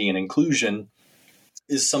diversity and inclusion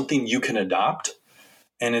is something you can adopt,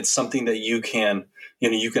 and it's something that you can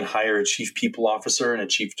hire a chief people officer and a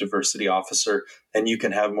chief diversity officer, and you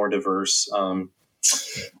can have more diverse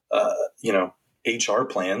HR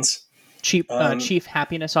plans. Chief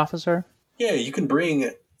happiness officer. Yeah, you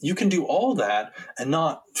can do all that and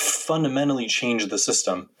not fundamentally change the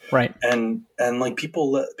system. Right. And like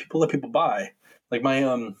people let people buy. Like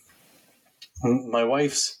my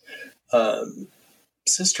wife's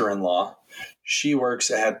sister-in-law, she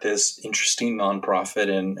works at this interesting nonprofit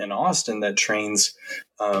in Austin that trains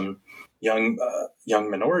young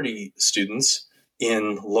minority students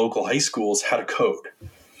in local high schools how to code.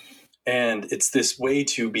 And it's this way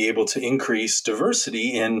to be able to increase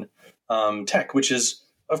diversity in tech, which is,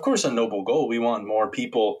 of course, a noble goal. We want more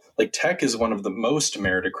people. Like, tech is one of the most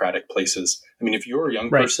meritocratic places. I mean, if you're a young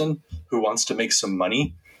person who wants to make some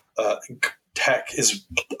money, tech is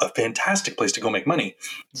a fantastic place to go make money.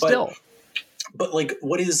 But like,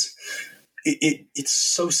 what is it? It's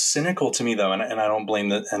so cynical to me, though, and I don't blame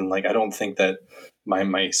that. And like, I don't think that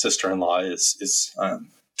my sister-in-law is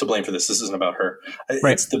to blame for this. This isn't about her.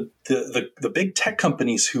 Right. It's the big tech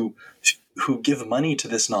companies who give money to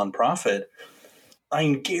this nonprofit.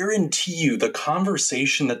 I guarantee you the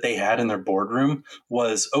conversation that they had in their boardroom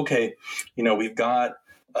was, okay,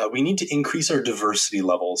 we need to increase our diversity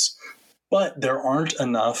levels, but there aren't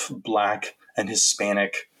enough Black and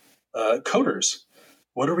Hispanic coders.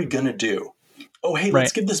 What are we going to do? Oh, hey,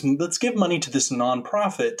 let's give money to this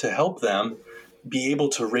nonprofit to help them be able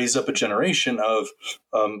to raise up a generation of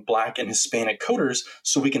Black and Hispanic coders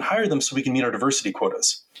so we can hire them so we can meet our diversity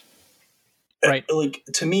quotas. Right. Like,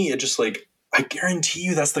 to me, it just like, I guarantee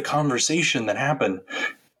you that's the conversation that happened.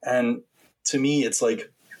 And to me, it's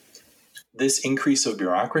like this increase of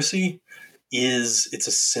bureaucracy it's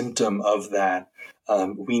a symptom of that.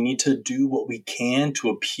 We need to do what we can to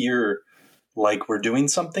appear like we're doing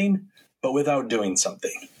something, but without doing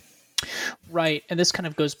something. Right. And this kind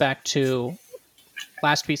of goes back to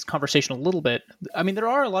last week's conversation a little bit. I mean, there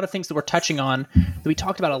are a lot of things that we're touching on that we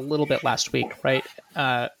talked about a little bit last week, right?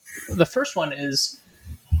 The first one is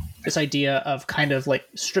this idea of kind of like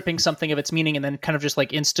stripping something of its meaning and then kind of just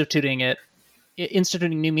like instituting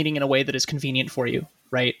new meaning in a way that is convenient for you,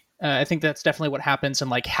 right? I think that's definitely what happens in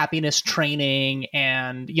like happiness training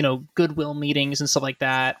and, goodwill meetings and stuff like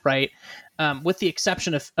that, right? With the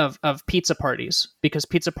exception of pizza parties, because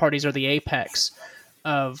pizza parties are the apex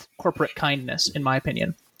of corporate kindness, in my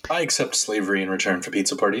opinion. I accept slavery in return for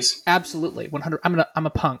pizza parties. Absolutely, 100. I'm a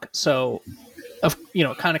punk, so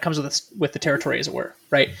it kind of comes with the territory, as it were,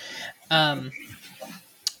 right?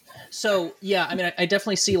 So yeah, I mean, I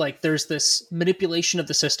definitely see like there's this manipulation of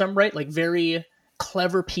the system, right? Like very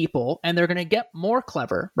clever people, and they're going to get more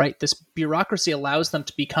clever, right? This bureaucracy allows them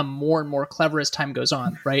to become more and more clever as time goes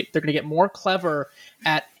on, right? They're going to get more clever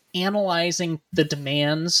at analyzing the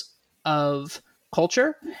demands of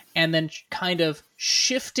culture and then kind of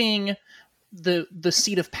shifting the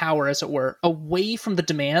seat of power, as it were, away from the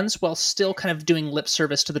demands while still kind of doing lip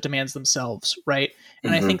service to the demands themselves, right?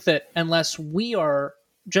 And I think that unless we are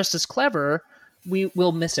just as clever, we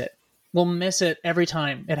will miss it. We'll miss it every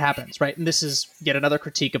time it happens, right? And this is yet another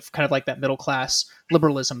critique of kind of like that middle class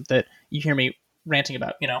liberalism that you hear me ranting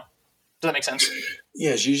about, Does that make sense?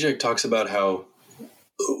 Yeah, Zizek talks about how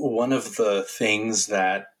one of the things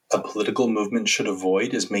that a political movement should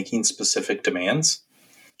avoid is making specific demands,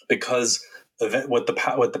 because what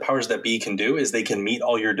the powers that be can do is they can meet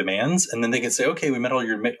all your demands, and then they can say, okay, we met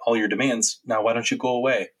all your demands. Now, why don't you go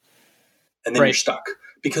away? And then you're stuck.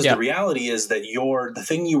 Because the reality is that the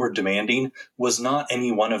thing you were demanding was not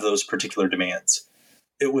any one of those particular demands.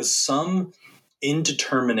 It was some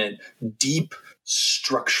indeterminate, deep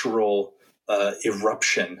structural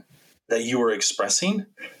eruption that you were expressing,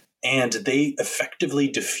 and they effectively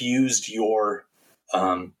diffused that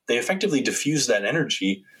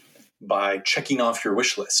energy by checking off your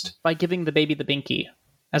wish list. By giving the baby the binky,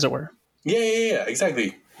 as it were. Yeah,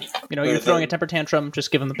 exactly. You're throwing a temper tantrum, just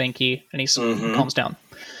give him the binky, and he calms down.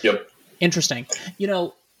 Yep. Interesting.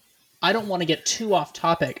 I don't want to get too off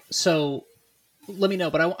topic, so let me know,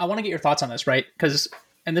 but I want to get your thoughts on this, right?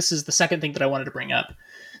 And this is the second thing that I wanted to bring up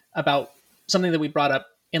about something that we brought up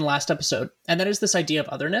in last episode, and that is this idea of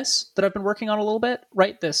otherness that I've been working on a little bit,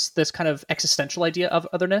 right? This kind of existential idea of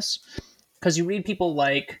otherness, because you read people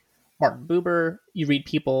like Martin Buber, you read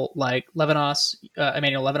people like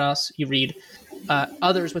Emmanuel Levinas, you read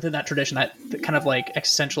others within that tradition, that kind of like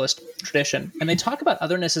existentialist tradition. And they talk about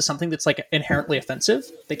otherness as something that's like inherently offensive.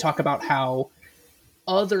 They talk about how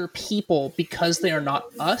other people, because they are not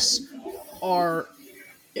us, are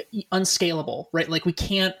unscalable, right? Like we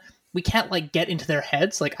can't like get into their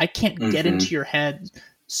heads. Like I can't get into your head.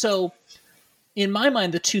 So in my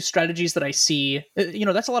mind, the two strategies that I see,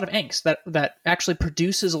 that's a lot of angst that actually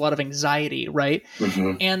produces a lot of anxiety, right?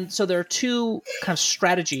 And so there are two kind of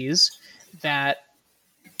strategies that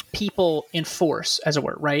people enforce, as it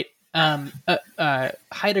were, right?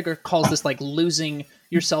 Heidegger calls this like losing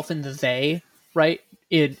yourself in the they, right?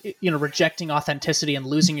 Rejecting authenticity and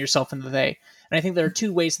losing yourself in the they. And I think there are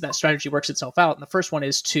two ways that strategy works itself out. And the first one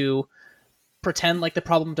is to pretend like the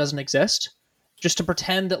problem doesn't exist, just to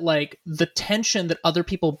pretend that like the tension that other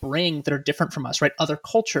people bring that are different from us, right? Other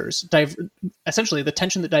cultures, essentially the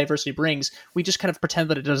tension that diversity brings, we just kind of pretend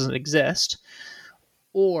that it doesn't exist.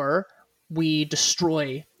 Or we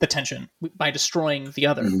destroy the tension by destroying the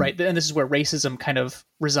other, right? And this is where racism kind of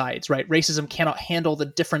resides, right? Racism cannot handle the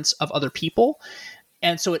difference of other people.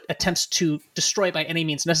 And so it attempts to destroy by any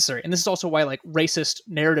means necessary. And this is also why like racist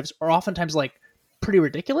narratives are oftentimes like pretty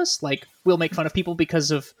ridiculous. Like we'll make fun of people because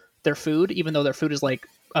of their food, even though their food is like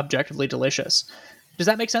objectively delicious. Does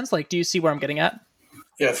that make sense? Like, do you see where I'm getting at?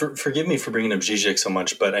 Yeah, forgive me for bringing up Zizek so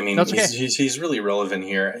much, but I mean, okay. he's really relevant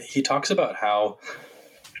here. He talks about how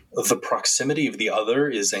the proximity of the other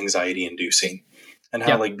is anxiety inducing, and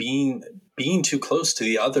how like being too close to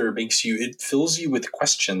the other it fills you with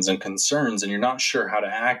questions and concerns, and you're not sure how to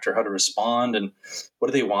act or how to respond and what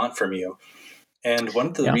do they want from you. And one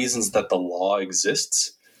of the reasons that the law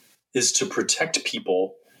exists is to protect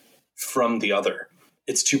people from the other.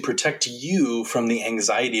 It's to protect you from the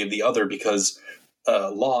anxiety of the other, because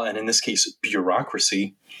law, and in this case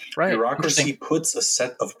bureaucracy puts a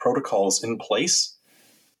set of protocols in place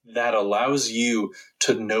that allows you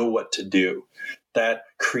to know what to do, that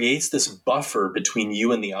creates this buffer between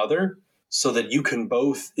you and the other so that you can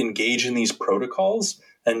both engage in these protocols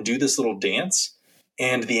and do this little dance,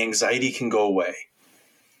 and the anxiety can go away.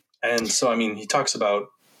 And so, I mean, he talks about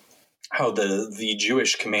how the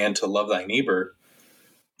Jewish command to love thy neighbor,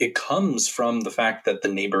 it comes from the fact that the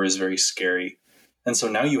neighbor is very scary. And so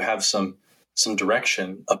now you have some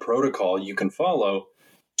direction, a protocol you can follow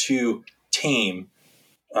to tame,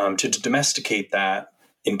 to domesticate that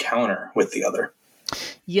encounter with the other.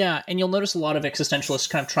 Yeah, and you'll notice a lot of existentialists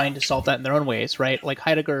kind of trying to solve that in their own ways, right? Like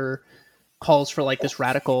Heidegger calls for like this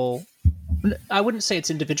radical, I wouldn't say it's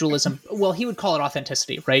individualism. Well, he would call it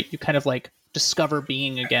authenticity, right? You kind of like discover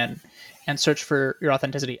being again and search for your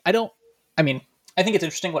authenticity. I think it's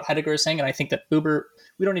interesting what Heidegger is saying, and I think that Buber,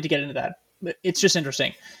 we don't need to get into that, but it's just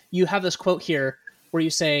interesting. You have this quote here where you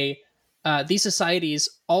say, these societies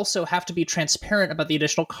also have to be transparent about the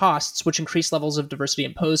additional costs which increased levels of diversity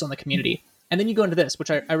impose on the community. And then you go into this,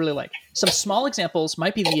 which I really like. Some small examples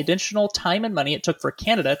might be the additional time and money it took for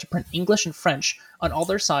Canada to print English and French on all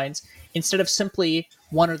their signs instead of simply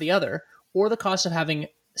one or the other, or the cost of having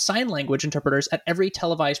sign language interpreters at every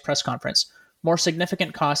televised press conference. More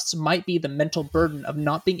significant costs might be the mental burden of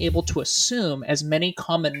not being able to assume as many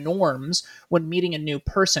common norms when meeting a new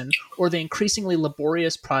person, or the increasingly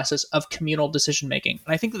laborious process of communal decision-making.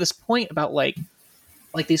 And I think that this point about like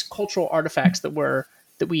these cultural artifacts that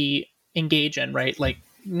we engage in, right? Like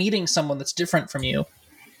meeting someone that's different from you.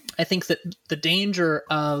 I think that the danger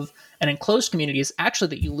of an enclosed community is actually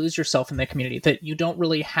that you lose yourself in that community, that you don't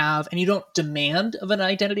really have, and you don't demand of an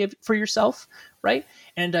identity for yourself, right?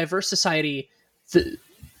 And in diverse society,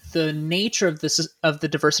 the nature of the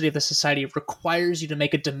diversity of the society requires you to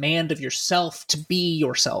make a demand of yourself to be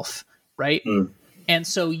yourself, right? And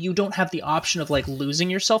so you don't have the option of like losing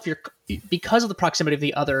yourself. Because of the proximity of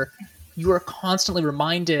the other, you are constantly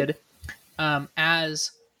reminded,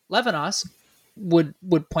 as Levinas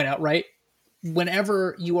would point out, right?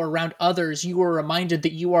 Whenever you are around others, you are reminded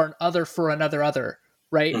that you are an other for another other,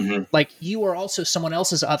 right? Mm-hmm. Like you are also someone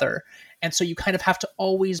else's other. And so you kind of have to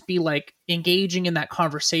always be like engaging in that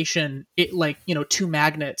conversation. It like, two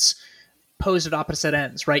magnets posed at opposite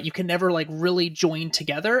ends, right? You can never like really join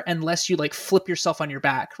together unless you like flip yourself on your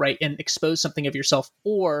back, right? And expose something of yourself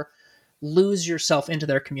or lose yourself into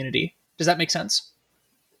their community. Does that make sense?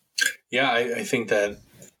 Yeah, I think that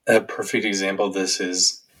a perfect example of this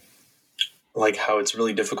is like how it's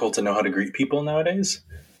really difficult to know how to greet people nowadays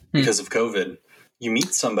because of COVID. You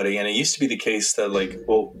meet somebody, and it used to be the case that like,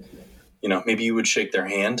 well, maybe you would shake their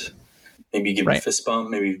hand, maybe you give them a fist bump,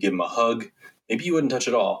 maybe you give them a hug, maybe you wouldn't touch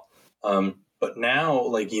at all. But now,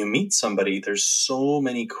 like, you meet somebody, there's so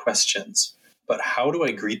many questions. But how do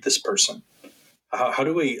I greet this person? How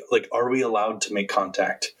do we, like, are we allowed to make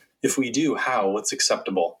contact? If we do, how? What's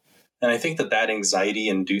acceptable? And I think that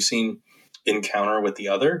anxiety-inducing encounter with the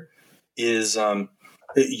other is,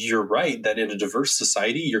 you're right, that in a diverse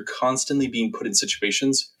society, you're constantly being put in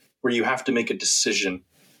situations where you have to make a decision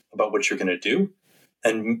about what you're going to do,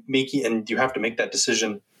 and you have to make that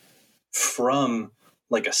decision from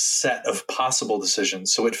like a set of possible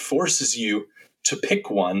decisions. So it forces you to pick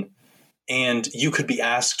one, and you could be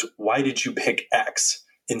asked, why did you pick X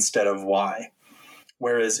instead of Y?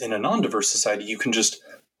 Whereas in a non-diverse society, you can just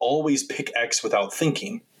always pick X without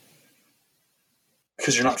thinking,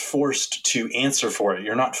 because you're not forced to answer for it.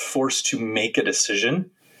 You're not forced to make a decision.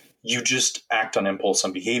 You just act on impulse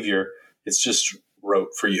on behavior. It's just rote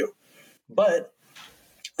for you. But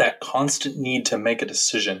that constant need to make a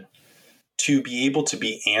decision, to be able to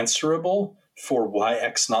be answerable for why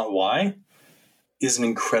X, not Y, is an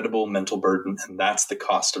incredible mental burden. And that's the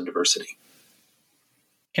cost of diversity.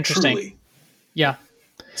 Interesting. Truly. Yeah.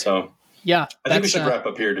 So yeah, I think we should wrap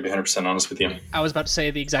up here, to be 100% honest with you. I was about to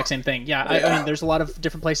say the exact same thing. Yeah. I mean, there's a lot of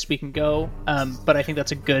different places we can go, but I think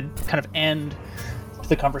that's a good kind of end to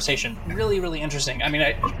the conversation. Really, really interesting. I mean,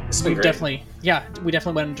 we definitely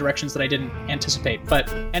went in directions that I didn't anticipate. But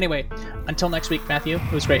anyway, until next week, Matthew,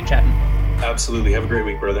 it was great chatting. Absolutely. Have a great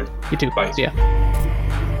week, brother. You too. Bye. See ya.